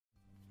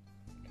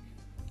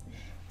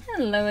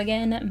Hello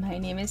again, my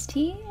name is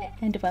T,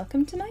 and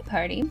welcome to my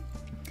party.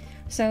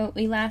 So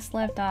we last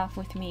left off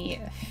with me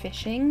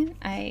fishing.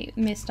 I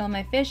missed all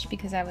my fish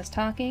because I was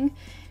talking,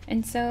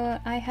 and so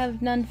I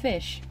have none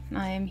fish.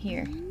 I am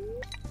here.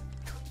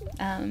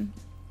 But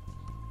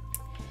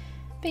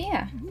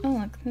yeah. Oh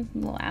look,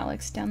 little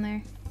Alex down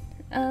there.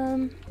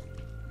 I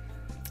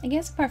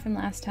guess apart from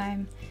last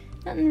time,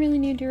 nothing really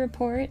new to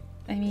report.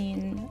 I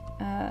mean,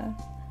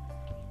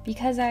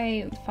 because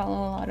I follow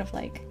a lot of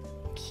like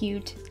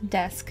cute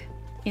desk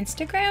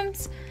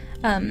Instagrams,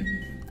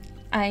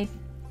 I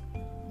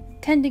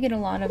tend to get a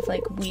lot of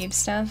like weeb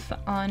stuff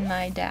on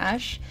my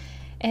dash,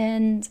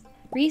 and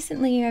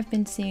recently I've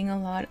been seeing a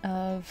lot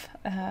of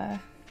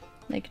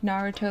like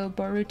Naruto,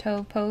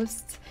 Boruto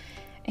posts,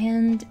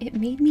 and it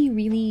made me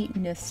really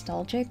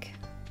nostalgic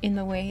in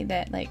the way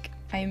that like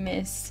I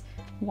miss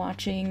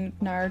watching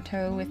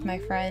Naruto with my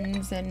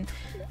friends and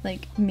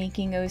like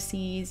making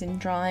OCs and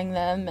drawing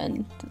them,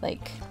 and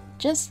like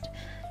just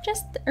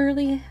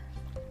early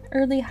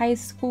high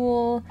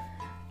school,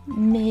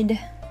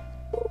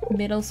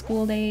 middle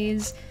school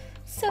days.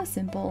 So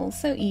simple,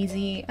 so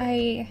easy.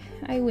 I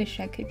wish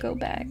I could go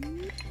back.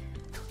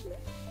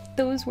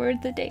 Those were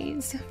the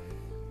days.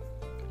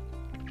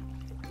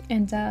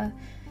 And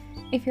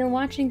if you're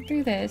watching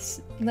through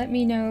this, let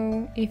me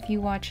know if you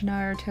watch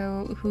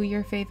Naruto who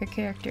your favorite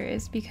character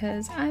is,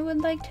 because I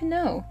would like to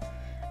know.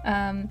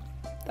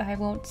 I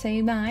won't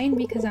say mine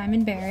because I'm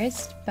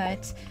embarrassed,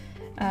 but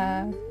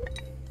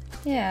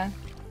yeah,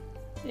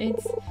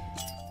 it's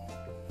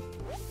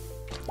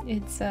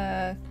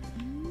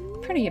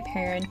pretty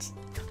apparent,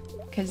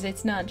 because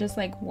it's not just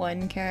like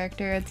one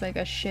character, it's like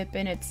a ship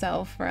in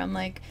itself where I'm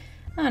like,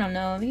 I don't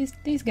know,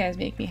 these guys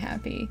make me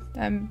happy.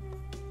 I'm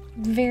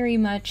very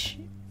much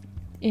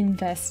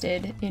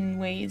invested in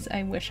ways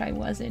I wish I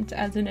wasn't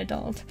as an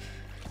adult.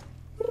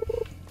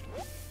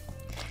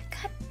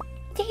 God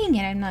dang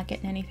it, I'm not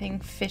getting anything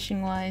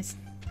fishing wise.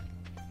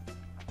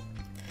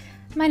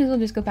 Might as well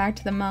just go back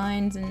to the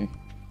mines and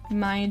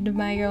mind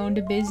my own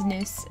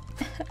business.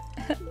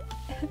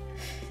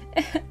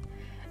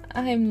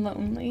 I'm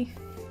lonely.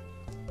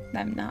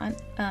 I'm not.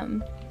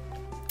 I'm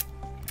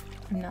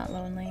not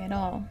lonely at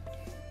all.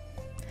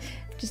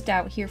 Just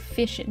out here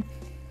fishing.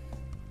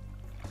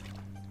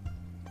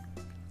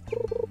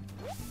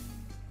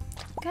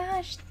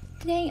 Gosh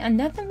dang,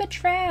 nothing but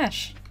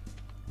trash.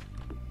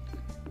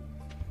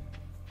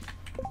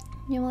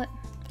 You know what?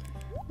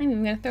 I'm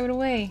even gonna throw it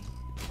away.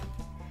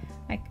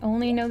 I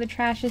only know the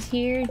trash is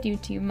here due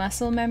to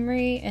muscle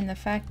memory and the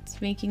fact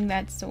it's making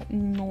that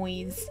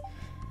noise.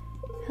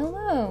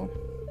 Hello.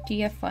 Do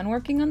you have fun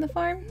working on the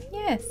farm?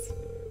 Yes.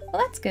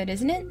 Well, that's good,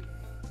 isn't it?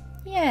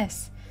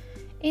 Yes,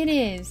 it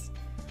is.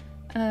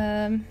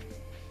 I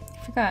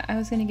forgot I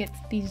was gonna get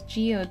these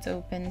geodes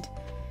opened,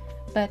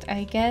 but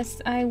I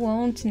guess I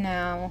won't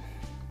now.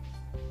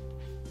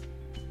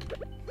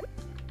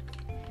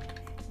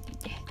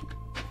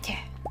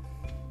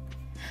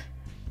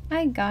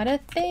 I got a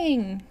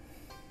thing.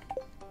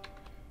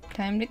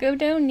 Time to go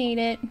donate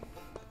it.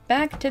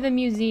 Back to the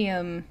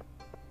museum.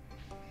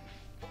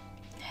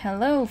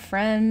 Hello,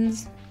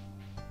 friends.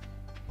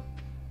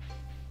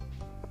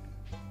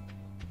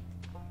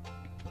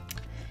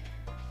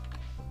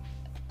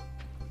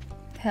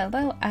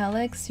 Hello,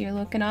 Alex. You're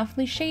looking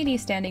awfully shady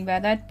standing by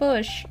that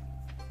bush.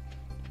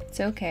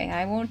 It's okay,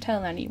 I won't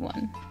tell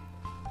anyone.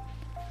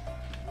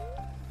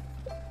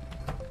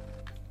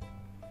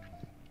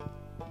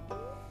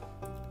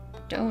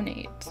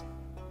 Donate.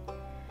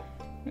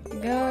 There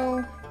we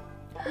go.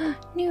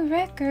 New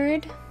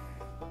record.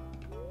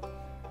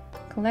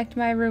 Collect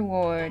my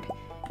reward.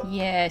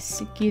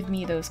 Yes, give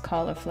me those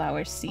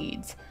cauliflower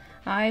seeds.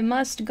 I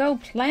must go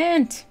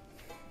plant.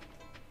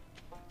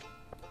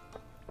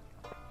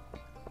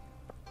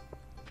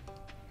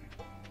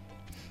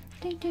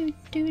 Do do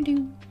do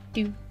do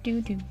do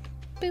do do.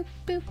 Boop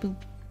boop boop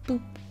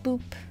boop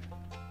boop.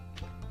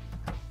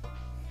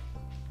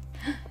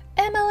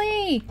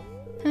 Emily!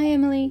 Hi,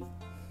 Emily.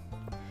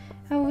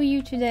 How are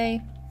you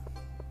today?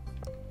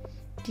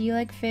 Do you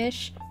like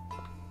fish?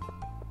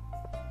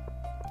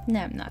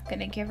 No, I'm not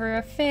gonna give her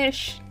a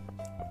fish.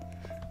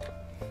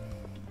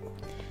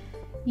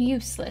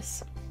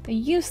 Useless. A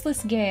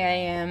useless gay I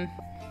am.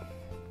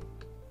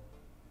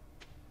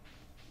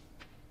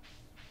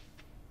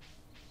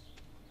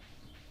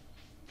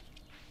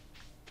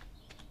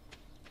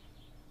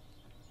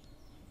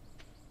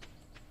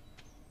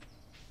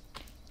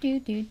 Do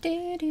do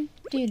do do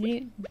do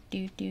do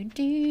do do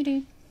do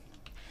do.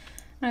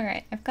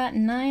 Alright, I've got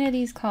 9 of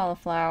these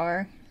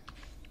cauliflower.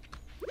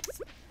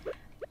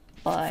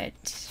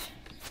 But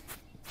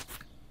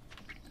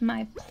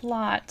my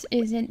plot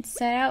isn't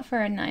set out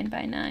for a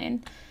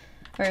 9x9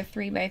 or a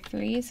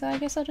 3x3, so I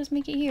guess I'll just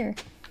make it here.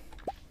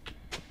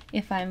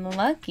 If I'm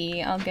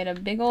lucky, I'll get a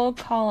big old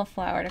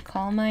cauliflower to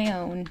call my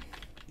own.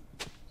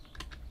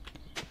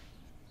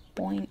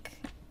 Boink.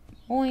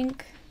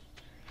 Boink.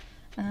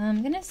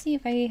 I'm gonna see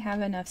if I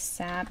have enough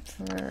sap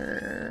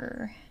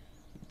for...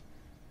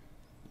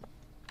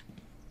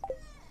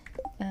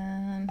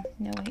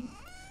 No, wait.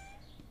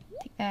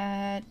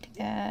 that, take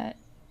that,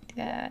 take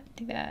that,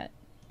 take that,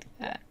 take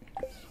that.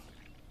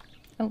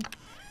 Oh.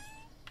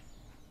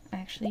 I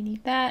actually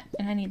need that,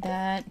 and I need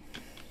that.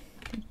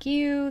 Thank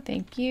you,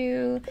 thank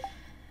you.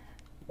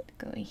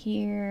 Go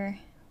here.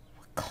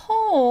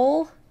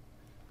 Coal?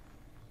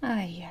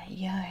 Ay,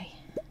 ay, ay.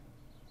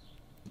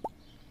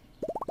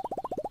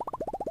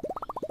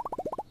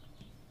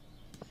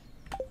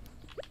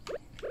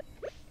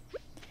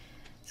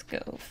 Let's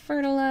go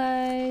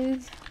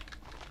fertilize.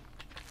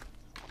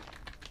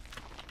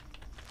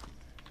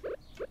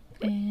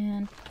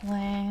 And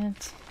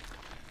plant.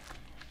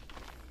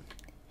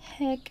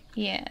 Heck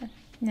yeah.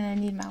 Now I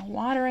need my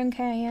watering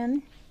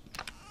can.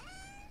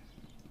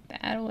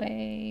 That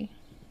away.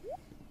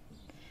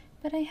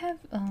 But I have,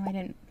 oh, I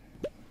didn't.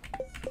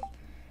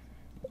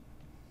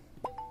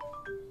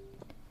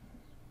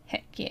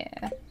 Heck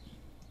yeah.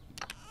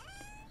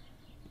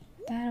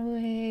 That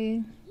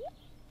away.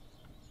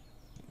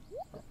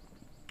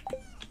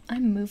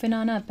 I'm moving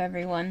on up,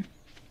 everyone.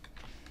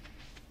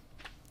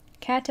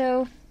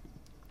 Kato,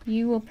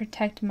 you will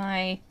protect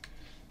my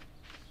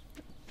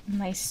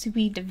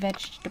sweet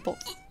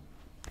vegetables.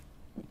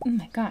 Oh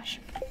my gosh.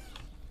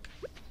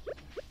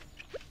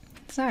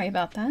 Sorry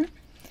about that.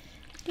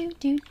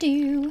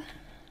 Do.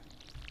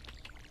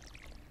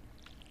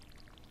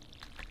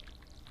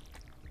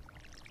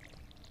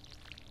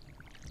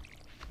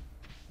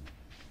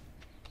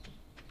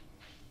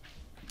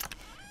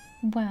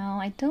 Well,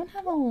 I don't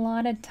have a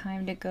lot of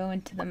time to go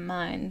into the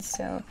mines,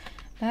 so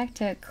back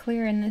to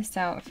clearing this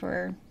out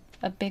for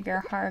a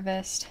bigger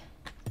harvest.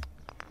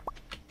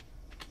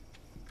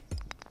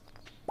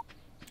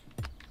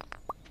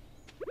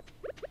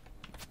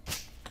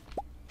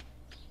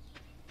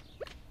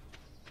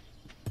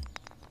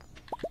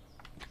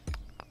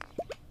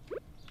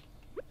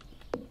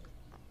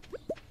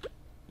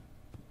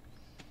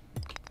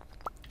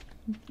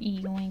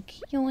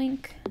 Yoink,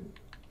 yoink.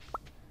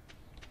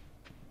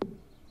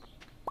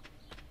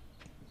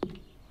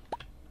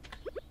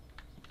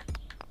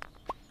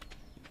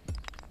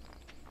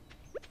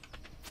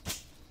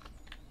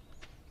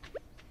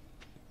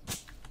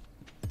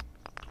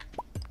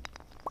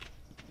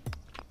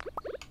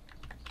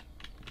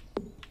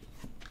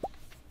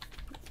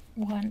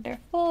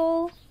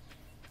 Wonderful.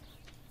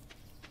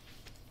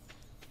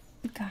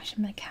 Gosh,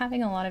 I'm like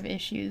having a lot of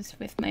issues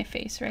with my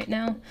face right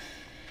now.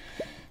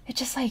 It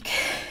just like,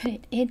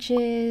 it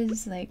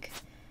itches, like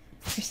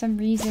for some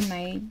reason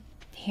my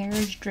hair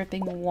is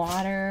dripping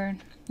water.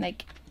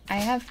 Like I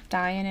have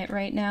dye in it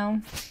right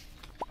now.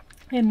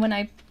 And when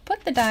I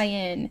put the dye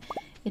in,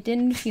 it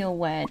didn't feel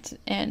wet.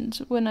 And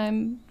when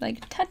I'm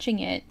like touching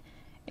it,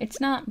 it's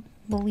not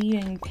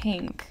bleeding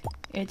pink.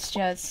 It's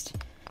just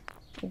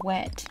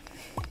wet.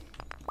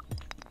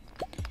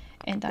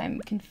 And I'm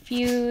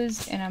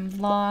confused and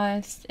I'm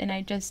lost and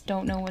I just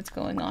don't know what's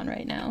going on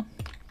right now.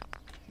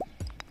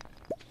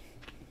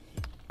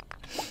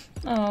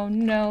 Oh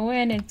no,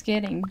 and it's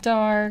getting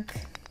dark.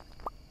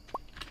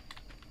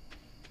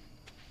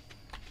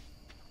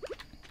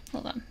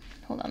 Hold on,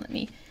 let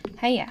me,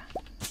 hiya.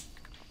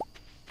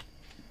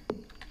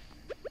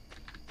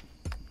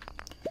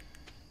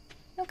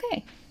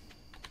 Okay,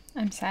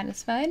 I'm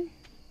satisfied.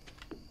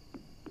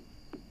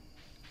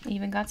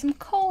 Even got some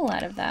coal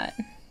out of that.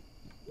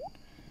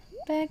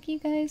 Back you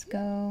guys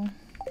go.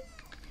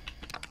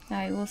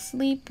 I will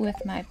sleep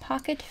with my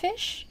pocket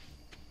fish.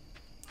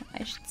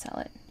 I should sell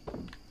it.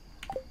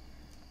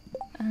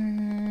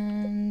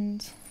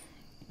 And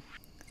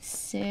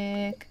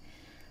sick.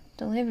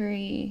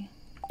 Delivery.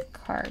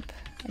 Carp.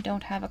 I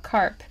don't have a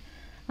carp.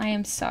 I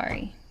am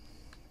sorry.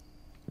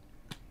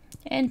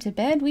 And to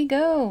bed we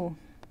go.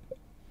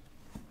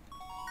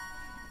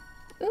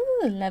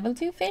 Ooh, level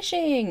 2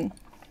 fishing.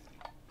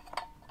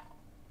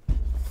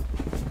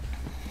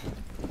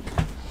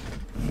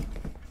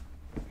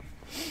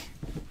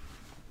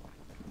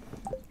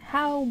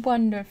 How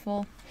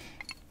wonderful.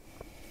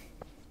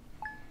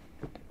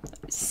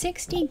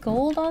 60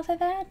 gold off of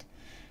that?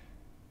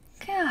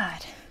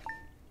 God.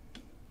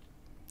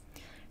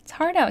 It's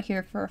hard out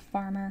here for a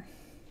farmer.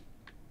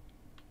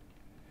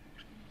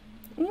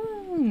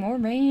 Ooh, more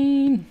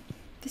rain.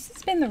 This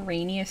has been the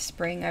rainiest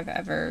spring I've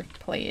ever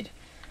played.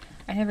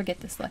 I never get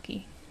this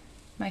lucky.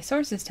 My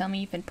sources tell me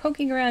you've been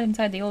poking around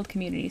inside the old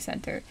community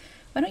center.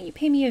 Why don't you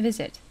pay me a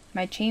visit?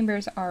 My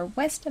chambers are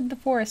west of the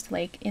forest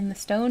lake in the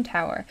stone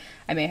tower.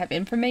 I may have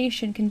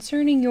information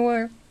concerning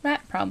your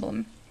rat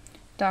problem.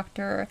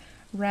 Dr.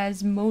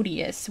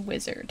 Rasmodius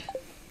Wizard.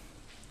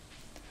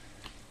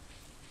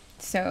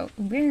 So,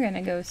 we're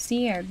gonna go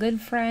see our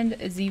good friend,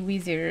 the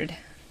Wizard.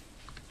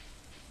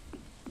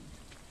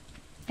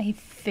 I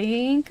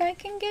think I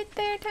can get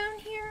there down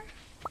here.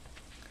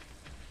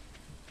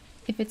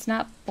 If it's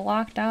not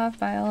blocked off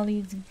by all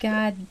these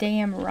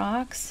goddamn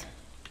rocks.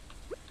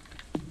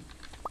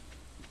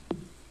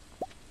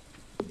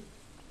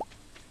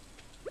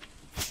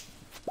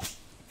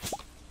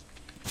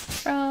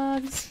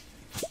 Frogs.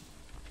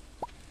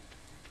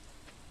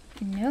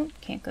 Nope,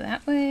 can't go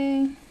that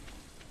way.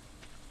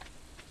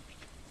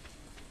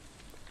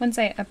 Once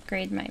I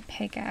upgrade my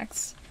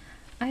pickaxe,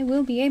 I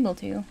will be able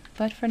to.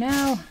 But for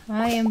now,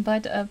 I am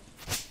but a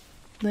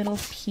little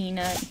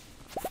peanut.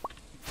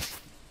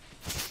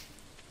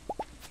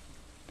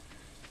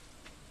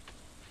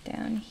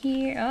 Down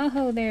here.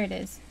 Oh, there it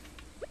is.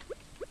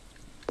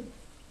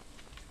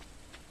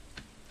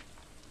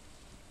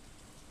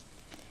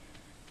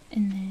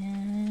 And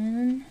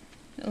then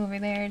over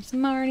there's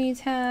Marnie's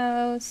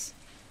house.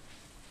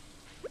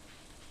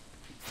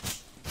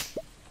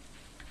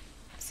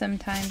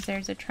 Sometimes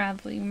there's a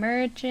traveling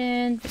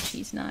merchant, but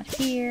she's not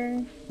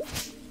here.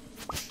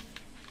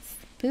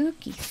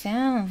 Spooky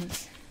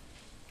sounds.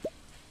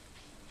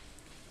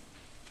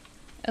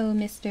 Oh,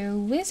 Mr.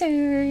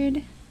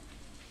 Wizard.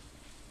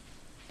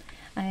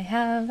 I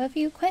have a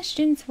few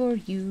questions for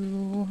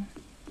you.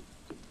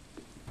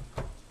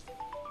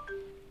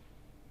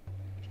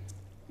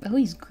 Oh,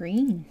 he's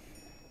green.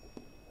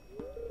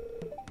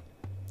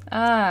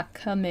 Ah,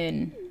 come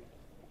in.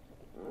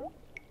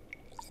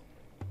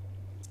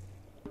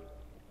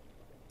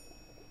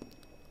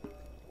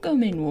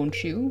 Come in,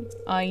 won't you?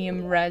 I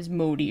am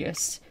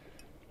Rasmodius,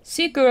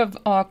 seeker of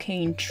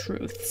arcane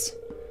truths,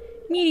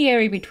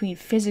 mediary between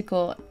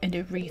physical and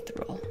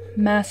ethereal,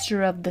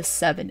 master of the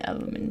 7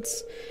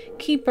 elements,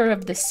 keeper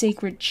of the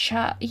sacred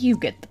you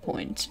get the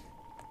point.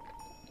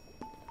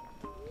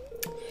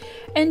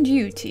 And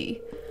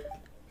duty,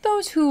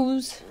 those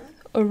whose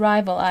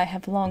arrival I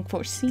have long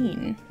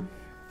foreseen.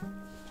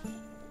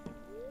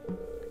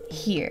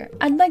 Here,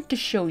 I'd like to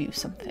show you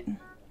something.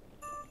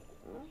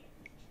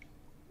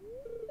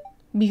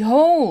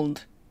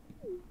 Behold!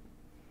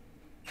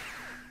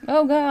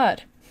 Oh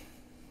God!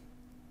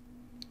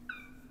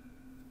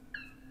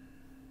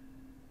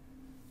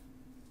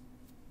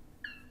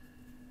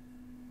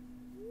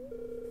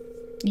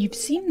 You've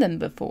seen them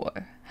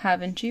before,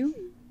 haven't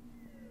you?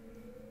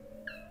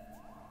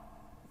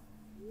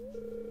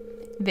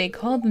 They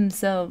call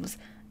themselves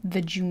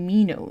the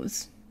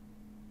Junimos.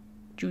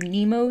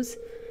 Junimos?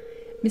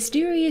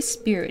 Mysterious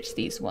spirits,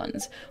 these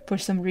ones. For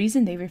some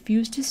reason they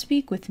refuse to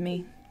speak with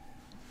me.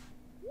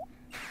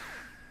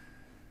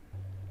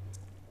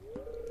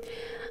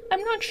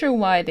 I'm not sure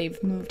why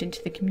they've moved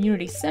into the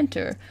community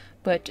center,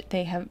 but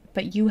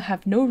you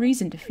have no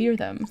reason to fear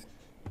them.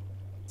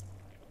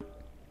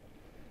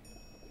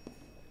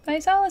 I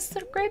saw a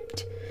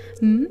script.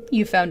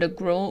 You found a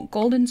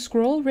golden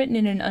scroll written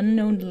in an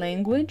unknown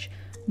language?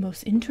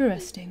 Most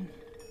interesting.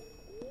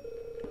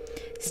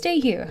 Stay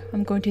here.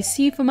 I'm going to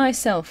see for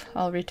myself.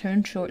 I'll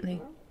return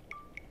shortly.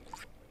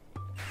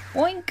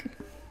 Oink!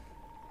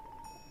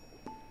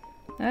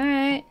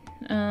 Alright.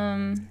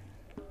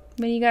 What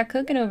do you got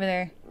cooking over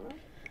there?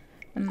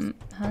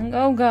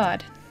 Oh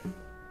God.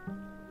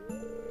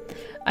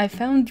 I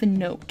found the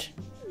note.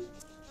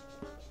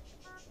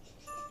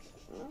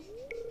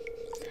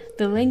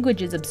 The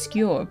language is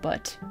obscure,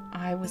 but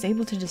I was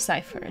able to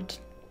decipher it.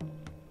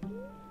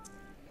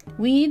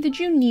 We, the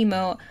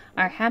Junimo,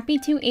 are happy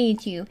to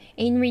aid you.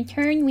 In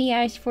return, we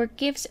ask for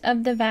gifts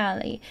of the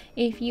valley.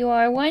 If you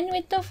are one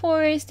with the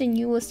forest, then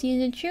you will see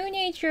the true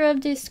nature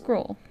of this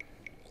scroll.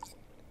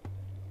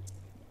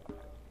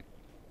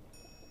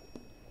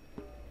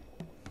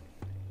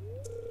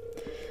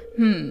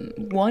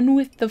 One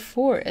with the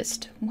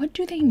forest. What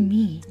do they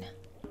mean?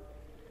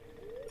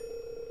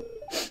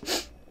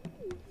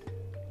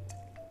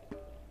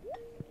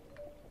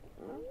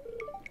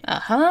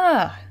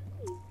 Aha!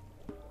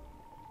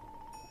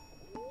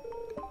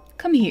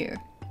 Come here.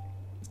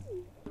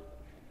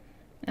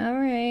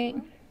 Alright.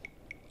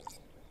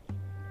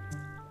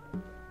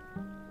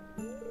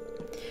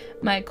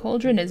 My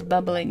cauldron is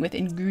bubbling with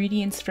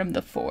ingredients from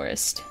the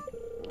forest.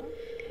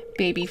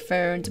 Baby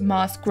ferns,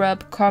 moss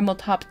grub, caramel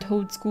top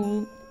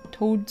toadstool.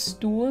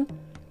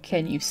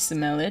 Can you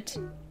smell it?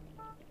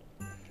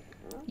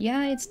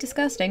 Yeah, it's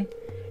disgusting.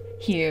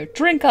 Here,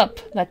 drink up.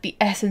 Let the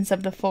essence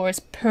of the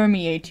forest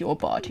permeate your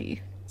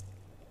body.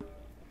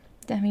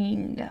 I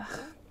mean, ugh,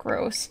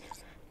 gross.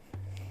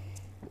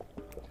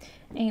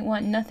 Ain't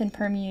want nothing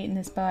permeating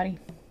this body.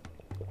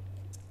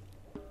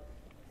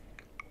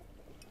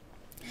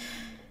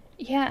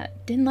 Yeah,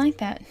 didn't like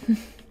that.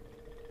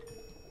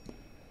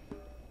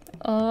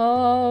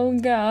 Oh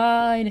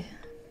God.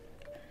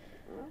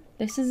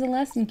 This is a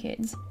lesson,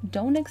 kids.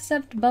 Don't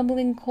accept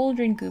bubbling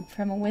cauldron goop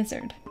from a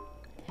wizard.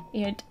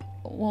 It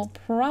will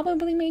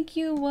probably make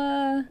you,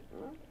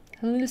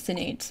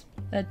 hallucinate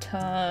a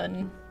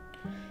ton.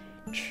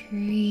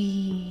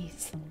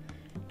 Trees.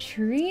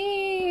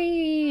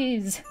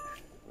 Trees!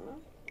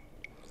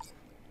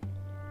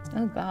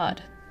 Oh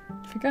God.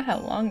 I forgot how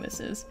long this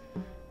is.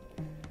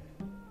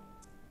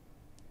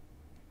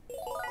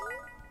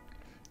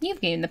 You've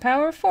gained the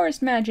power of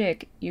forest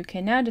magic. You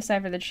can now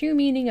decipher the true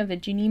meaning of the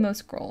Junimo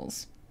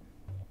scrolls.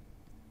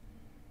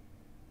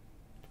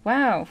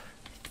 Wow.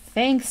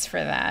 Thanks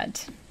for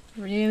that.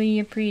 Really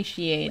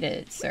appreciate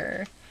it,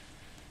 sir.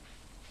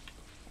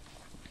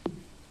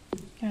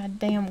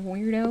 Goddamn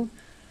weirdo.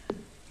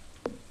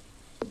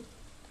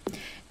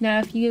 Now,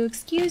 if you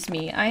excuse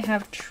me, I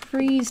have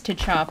trees to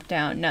chop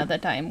down now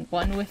that I am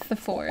one with the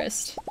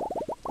forest.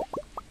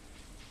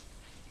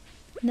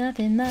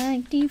 Nothing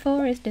like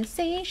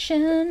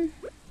deforestation.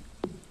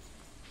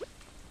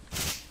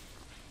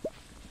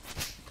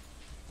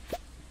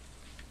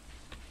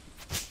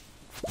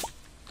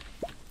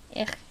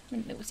 Ugh, my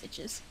nose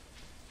itches.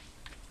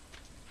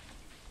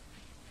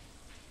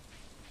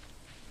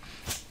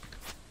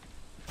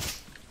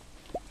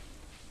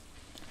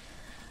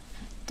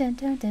 Dun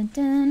dun dun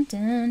dun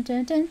dun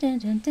dun dun dun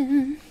dun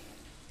dun.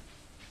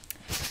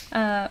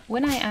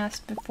 When I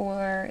asked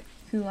before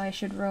who I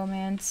should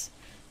romance,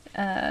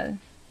 I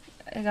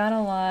got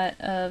a lot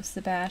of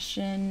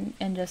Sebastian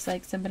and just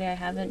like somebody I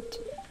haven't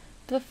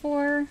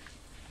before,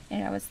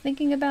 and I was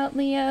thinking about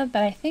Leah,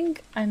 but I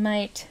think I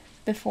might,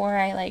 before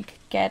I like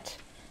get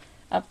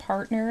a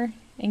partner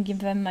and give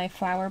them my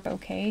flower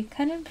bouquet,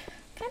 kind of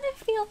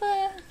feel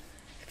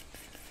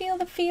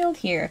the field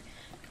here.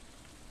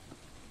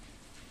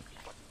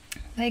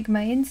 Like,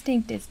 my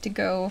instinct is to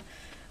go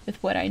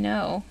with what I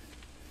know,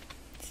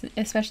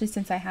 especially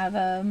since I have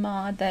a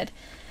mod that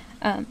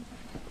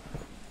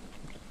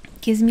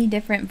gives me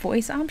different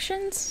voice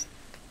options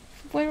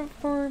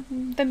for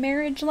the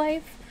marriage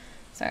life.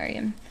 Sorry,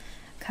 I'm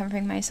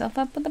covering myself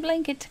up with a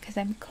blanket because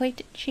I'm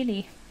quite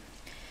chilly.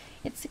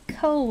 It's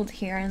cold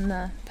here in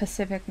the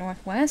Pacific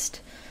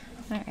Northwest.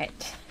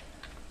 Alright.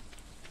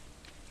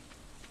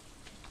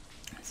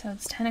 So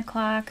it's 10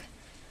 o'clock.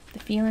 The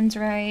feeling's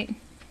right.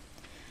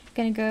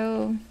 Gonna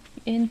go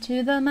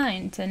into the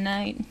mine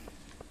tonight.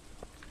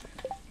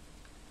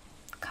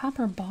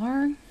 Copper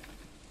bar?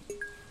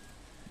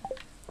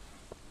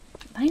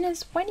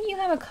 Linus, why do you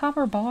have a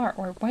copper bar?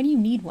 Or why do you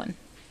need one?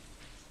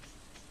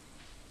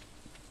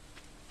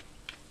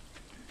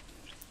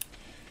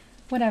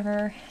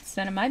 Whatever. It's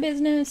none of my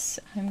business.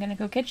 I'm gonna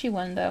go get you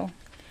one, though.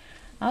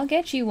 I'll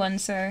get you one,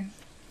 sir.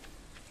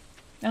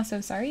 Also,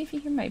 sorry if you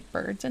hear my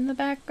birds in the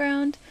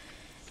background.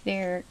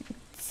 They're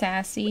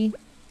sassy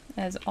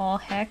as all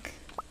heck.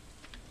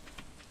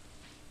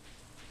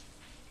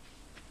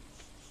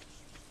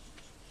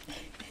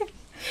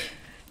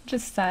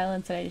 Just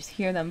silence and I just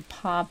hear them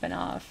popping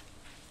off.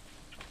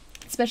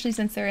 Especially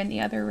since they're in the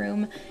other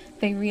room,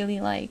 they really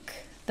like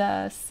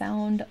the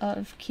sound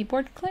of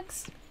keyboard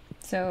clicks.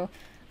 So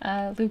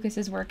Lucas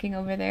is working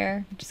over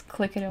there, just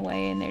clicking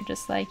away, and they're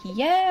just like,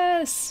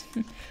 yes!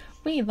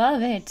 We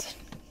love it!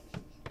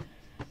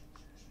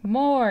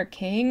 More,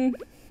 King!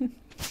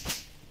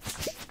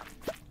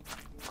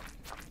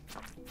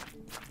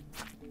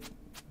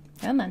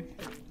 Come on.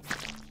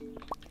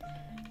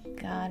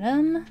 Got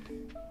him.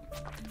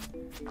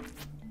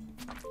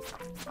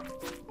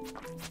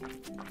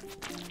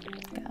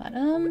 Got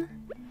him.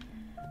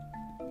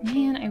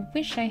 Man, I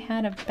wish I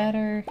had a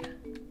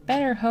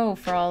better hoe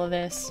for all of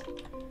this.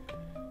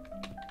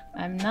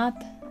 I'm not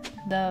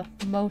the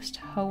most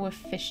hoe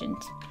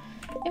efficient.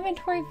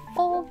 Inventory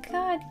full?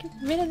 God, get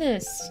rid of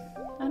this.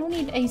 I don't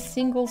need a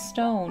single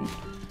stone.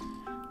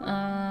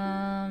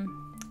 I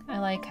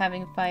like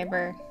having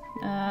fiber.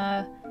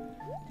 I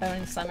don't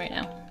need slime right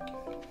now.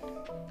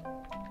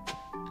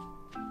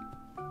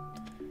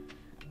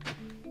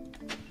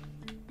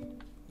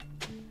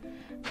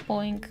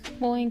 Boink,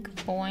 boink,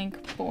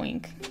 boink,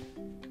 boink.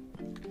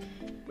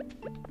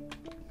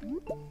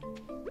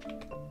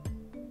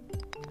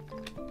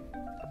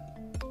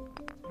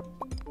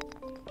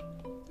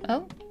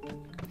 Oh,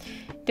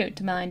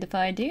 don't mind if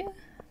I do.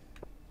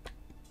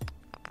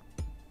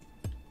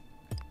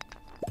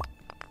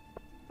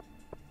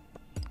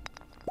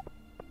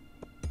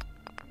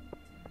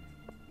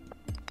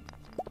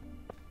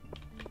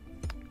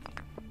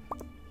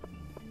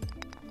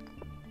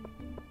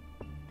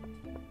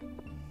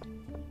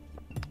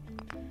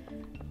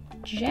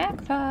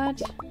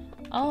 Jackpot!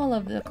 All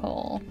of the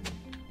coal.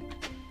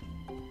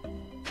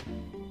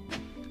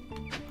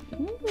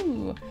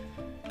 Ooh!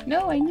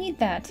 No, I need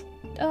that!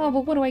 Oh,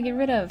 but what do I get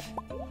rid of?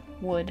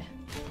 Wood.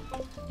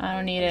 I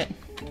don't need it.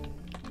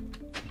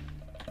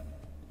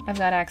 I've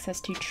got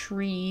access to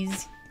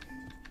trees.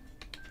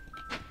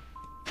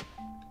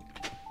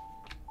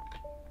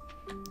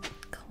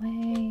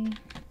 Clay.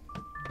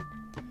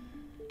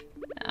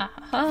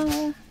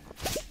 Aha!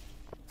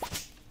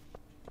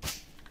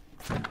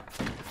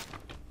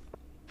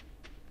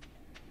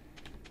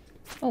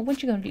 Oh,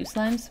 what you gonna do,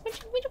 slimes?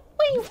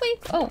 Wait!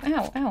 Oh,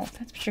 ow, ow.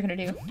 That's what you're gonna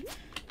do.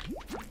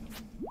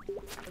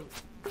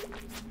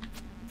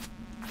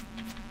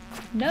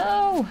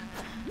 No!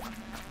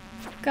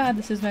 God,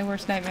 this is my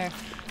worst nightmare.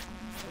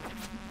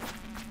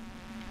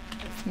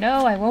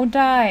 No, I won't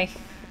die.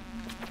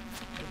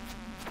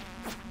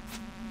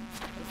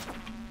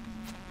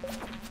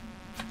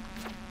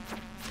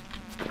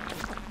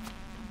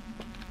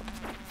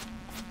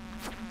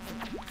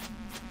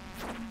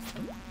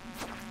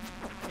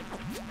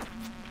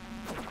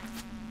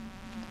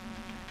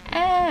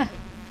 Ah!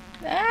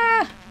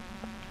 Ah!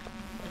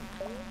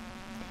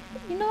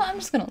 You know what? I'm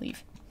just gonna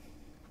leave.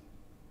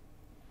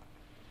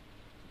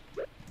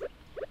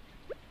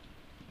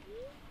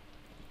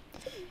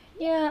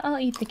 Yeah, I'll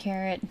eat the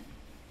carrot.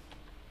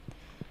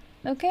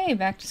 Okay,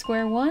 back to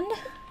square one.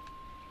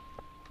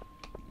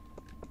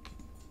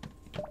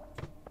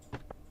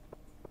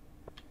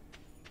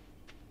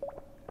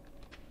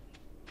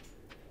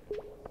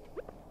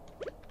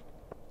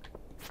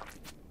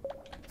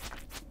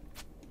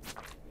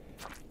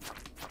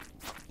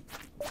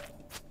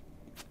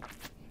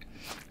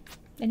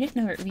 I didn't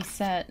know it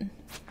reset.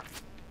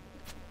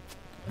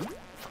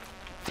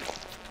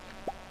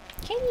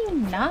 Can you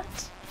not?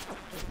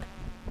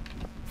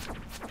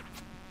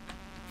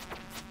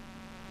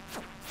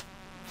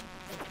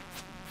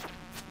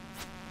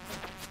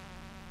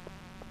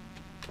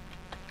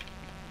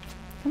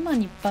 Come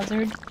on, you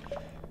buzzard.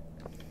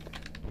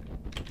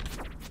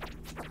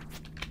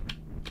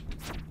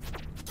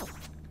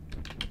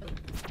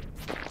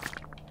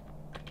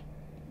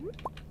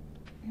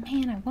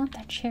 Man, I want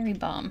that cherry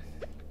bomb.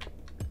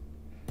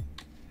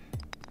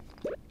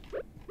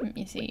 Let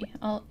me see.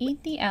 I'll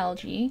eat the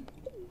algae.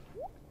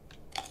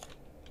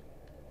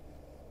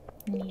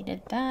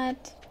 Needed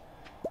that.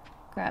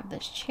 Grab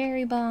this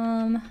cherry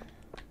bomb.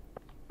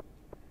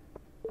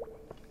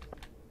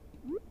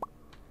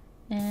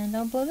 And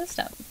I'll blow this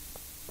up.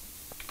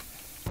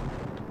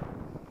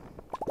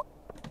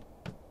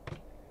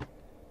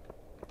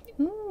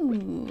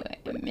 Ooh,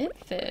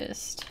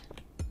 amethyst.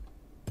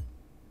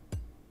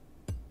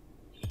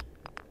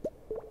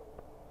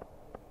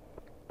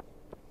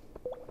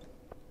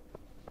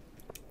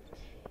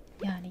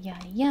 Yada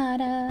yada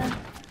yada.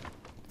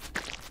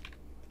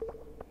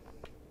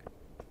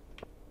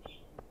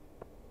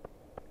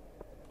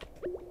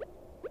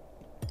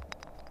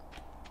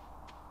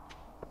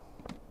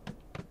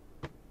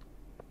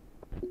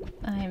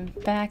 I'm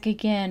back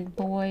again,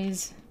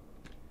 boys.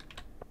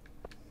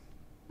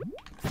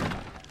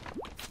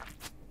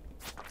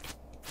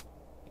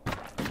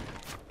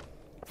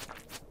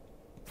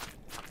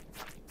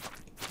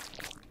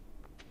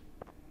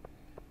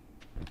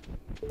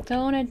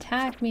 Don't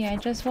attack me, I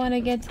just want to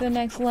get to the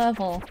next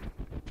level.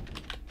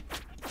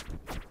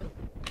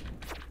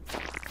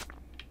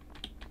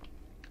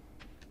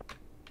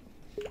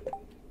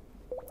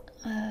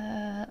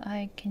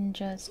 I can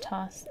just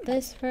toss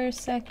this for a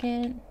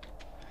second.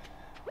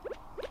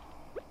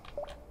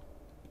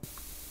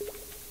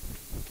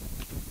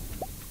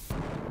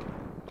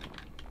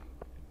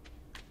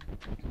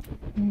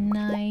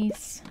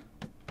 Nice.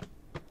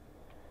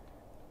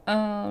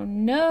 Oh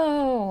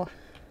no!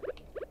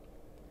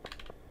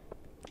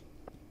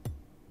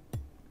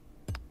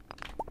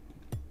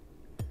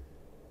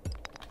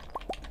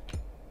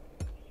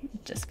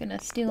 Just gonna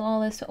steal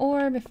all this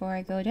ore before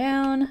I go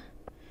down.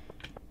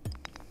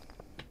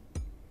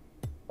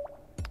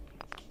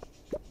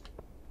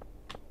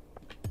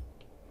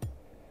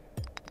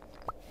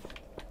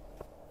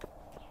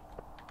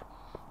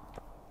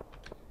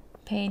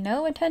 Pay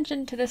no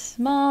attention to the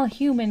small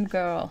human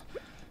girl.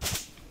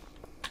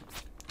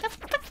 The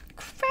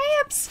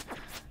crabs!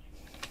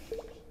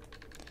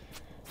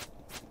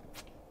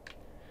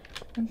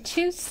 I'm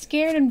too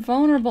scared and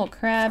vulnerable,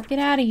 crab. Get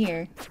out of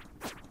here.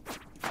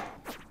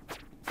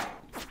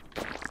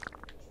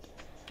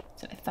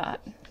 That's what I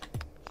thought.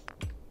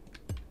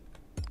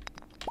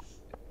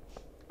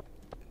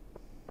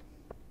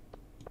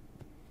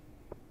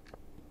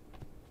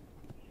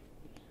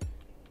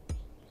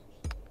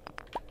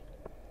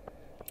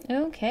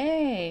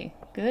 Okay,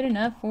 good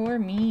enough for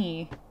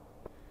me.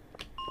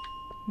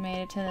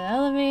 Made it to the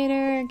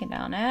elevator, get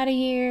on out of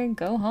here,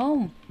 go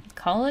home.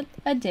 Call it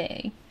a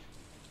day.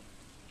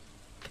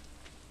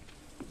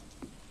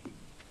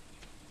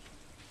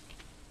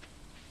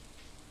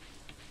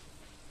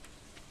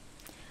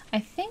 I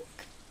think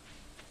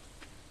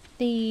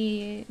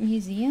the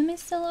museum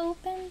is still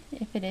open.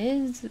 If it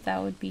is,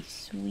 that would be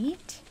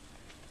sweet.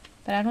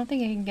 But I don't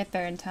think I can get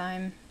there in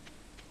time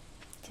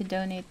to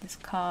donate this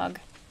cog.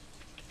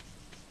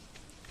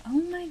 Oh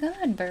my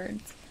god,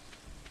 birds.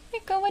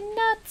 You're going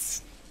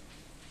nuts!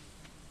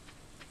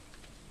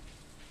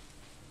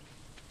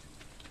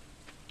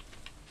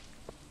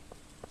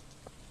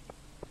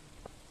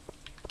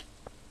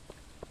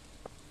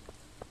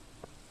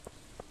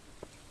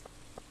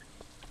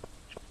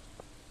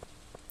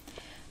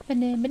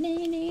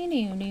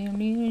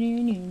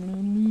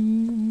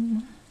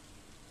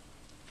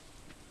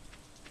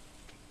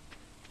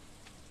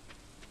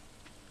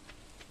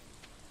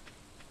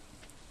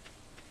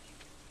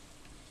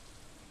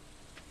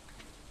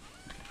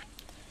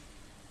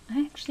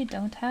 I actually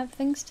don't have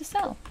things to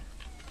sell.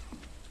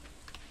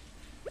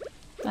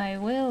 I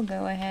will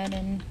go ahead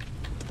and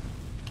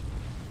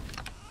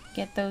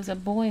get those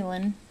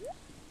a-boiling.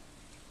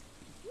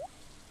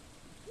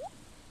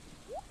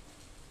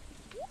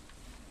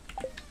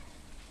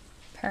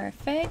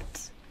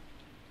 Perfect.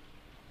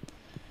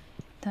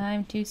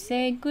 Time to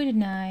say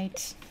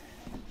goodnight.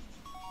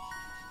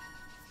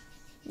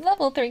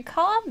 Level 3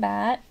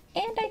 combat,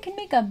 and I can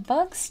make a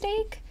bug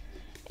steak,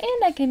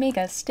 and I can make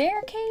a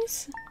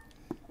staircase.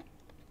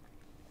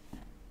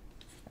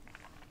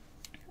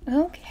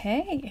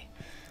 Okay,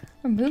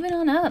 we're moving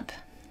on up.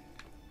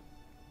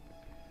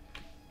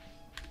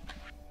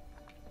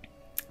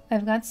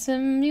 I've got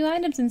some new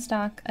items in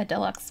stock, a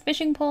deluxe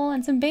fishing pole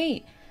and some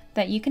bait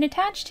that you can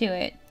attach to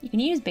it. You can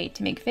use bait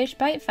to make fish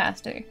bite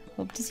faster.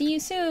 Hope to see you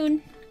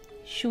soon.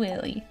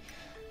 Shwilly.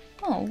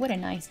 Oh, what a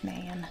nice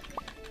man.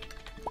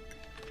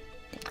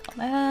 Take all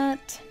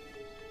that.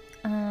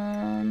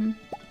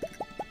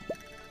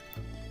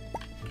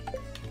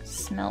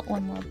 Smelt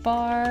one more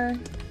bar.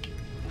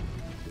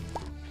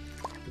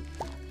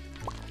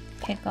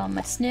 pick all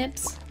my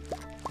snips.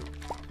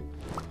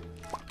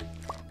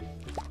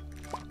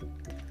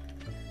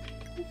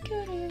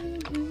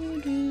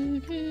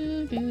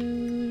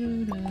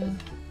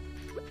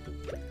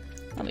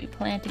 I'll be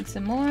planting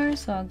some more,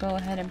 so I'll go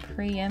ahead and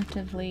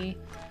preemptively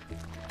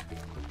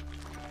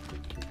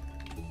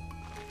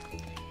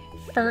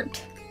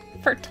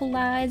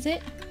fertilize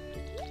it.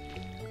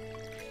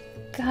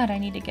 God, I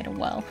need to get a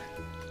well.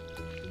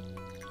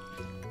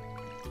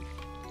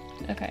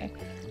 Okay,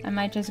 I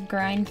might just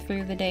grind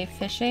through the day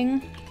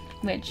fishing,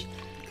 which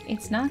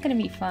it's not gonna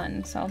be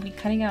fun, so I'll be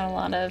cutting out a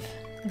lot of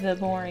the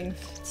boring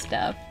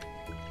stuff.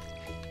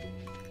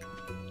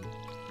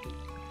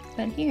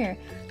 But here,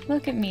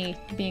 look at me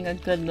being a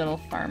good little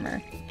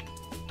farmer.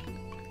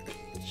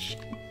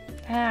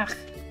 Ah.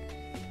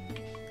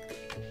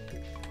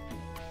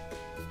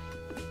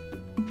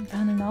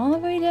 Running all the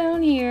way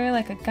down here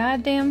like a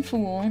goddamn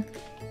fool.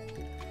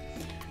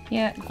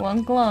 Yeah,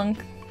 glunk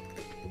glunk.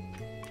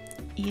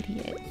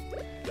 Idiot.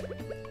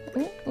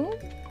 Ooh, ooh.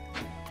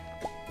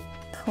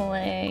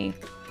 Clay.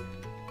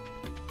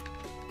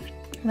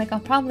 Like, I'll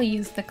probably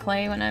use the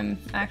clay when I'm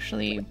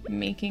actually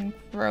making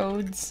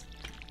roads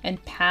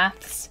and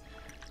paths,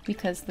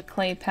 because the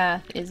clay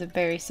path is a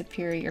very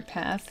superior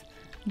path.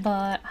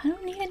 But I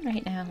don't need it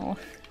right now.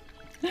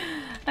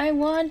 I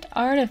want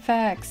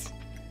artifacts.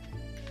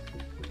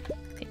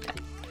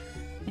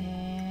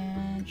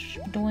 And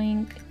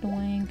doink,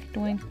 doink,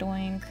 doink,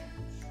 doink.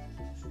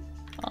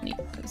 I'll need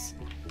those.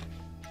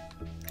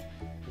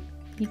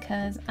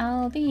 Because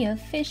I'll be a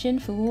fishing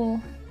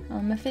fool.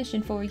 I'm a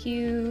fishing for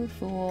you,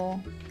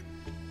 fool.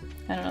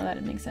 I don't know if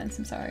that makes sense,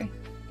 I'm sorry.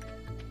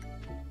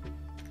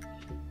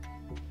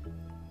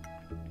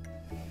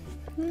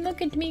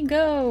 Look at me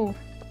go!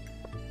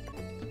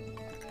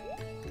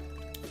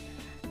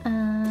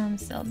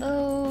 Sell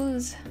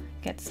those.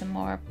 Get some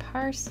more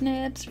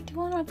parsnips. Or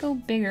do I want to go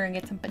bigger and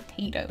get some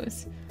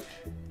potatoes?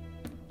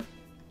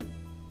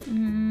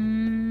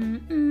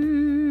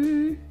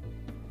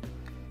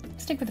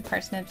 Stick with the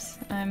parsnips.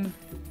 I'm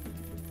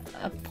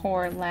a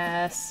poor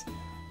lass.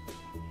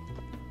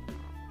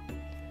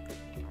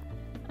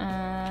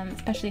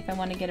 Especially if I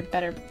want to get a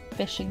better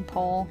fishing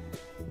pole.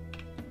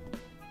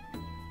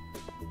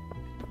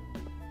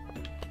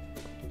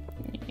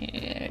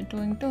 Yeah,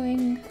 doing,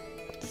 doing.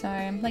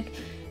 Sorry, I'm like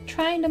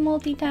trying to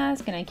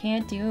multitask and I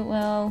can't do it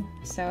well,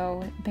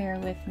 so bear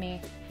with me.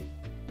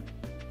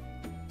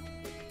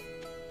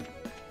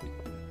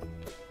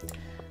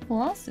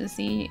 We'll also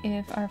see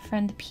if our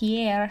friend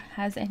Pierre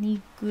has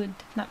any good...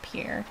 not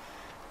Pierre.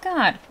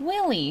 God,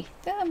 Willie!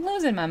 I'm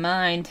losing my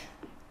mind.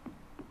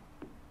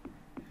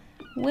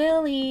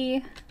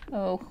 Willie!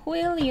 Oh,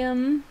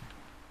 William!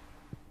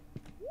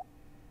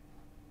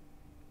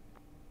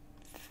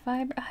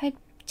 Fiber... I'm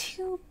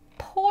too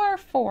poor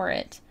for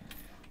it.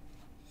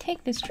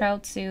 Take this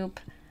trout soup.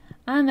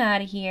 I'm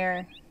out of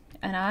here.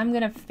 And I'm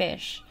gonna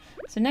fish.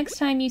 So next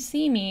time you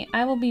see me,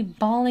 I will be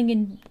balling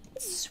in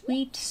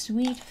sweet,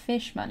 sweet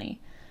fish money.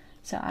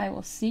 So I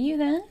will see you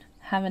then.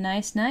 Have a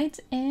nice night,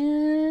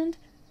 and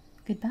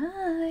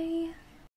goodbye.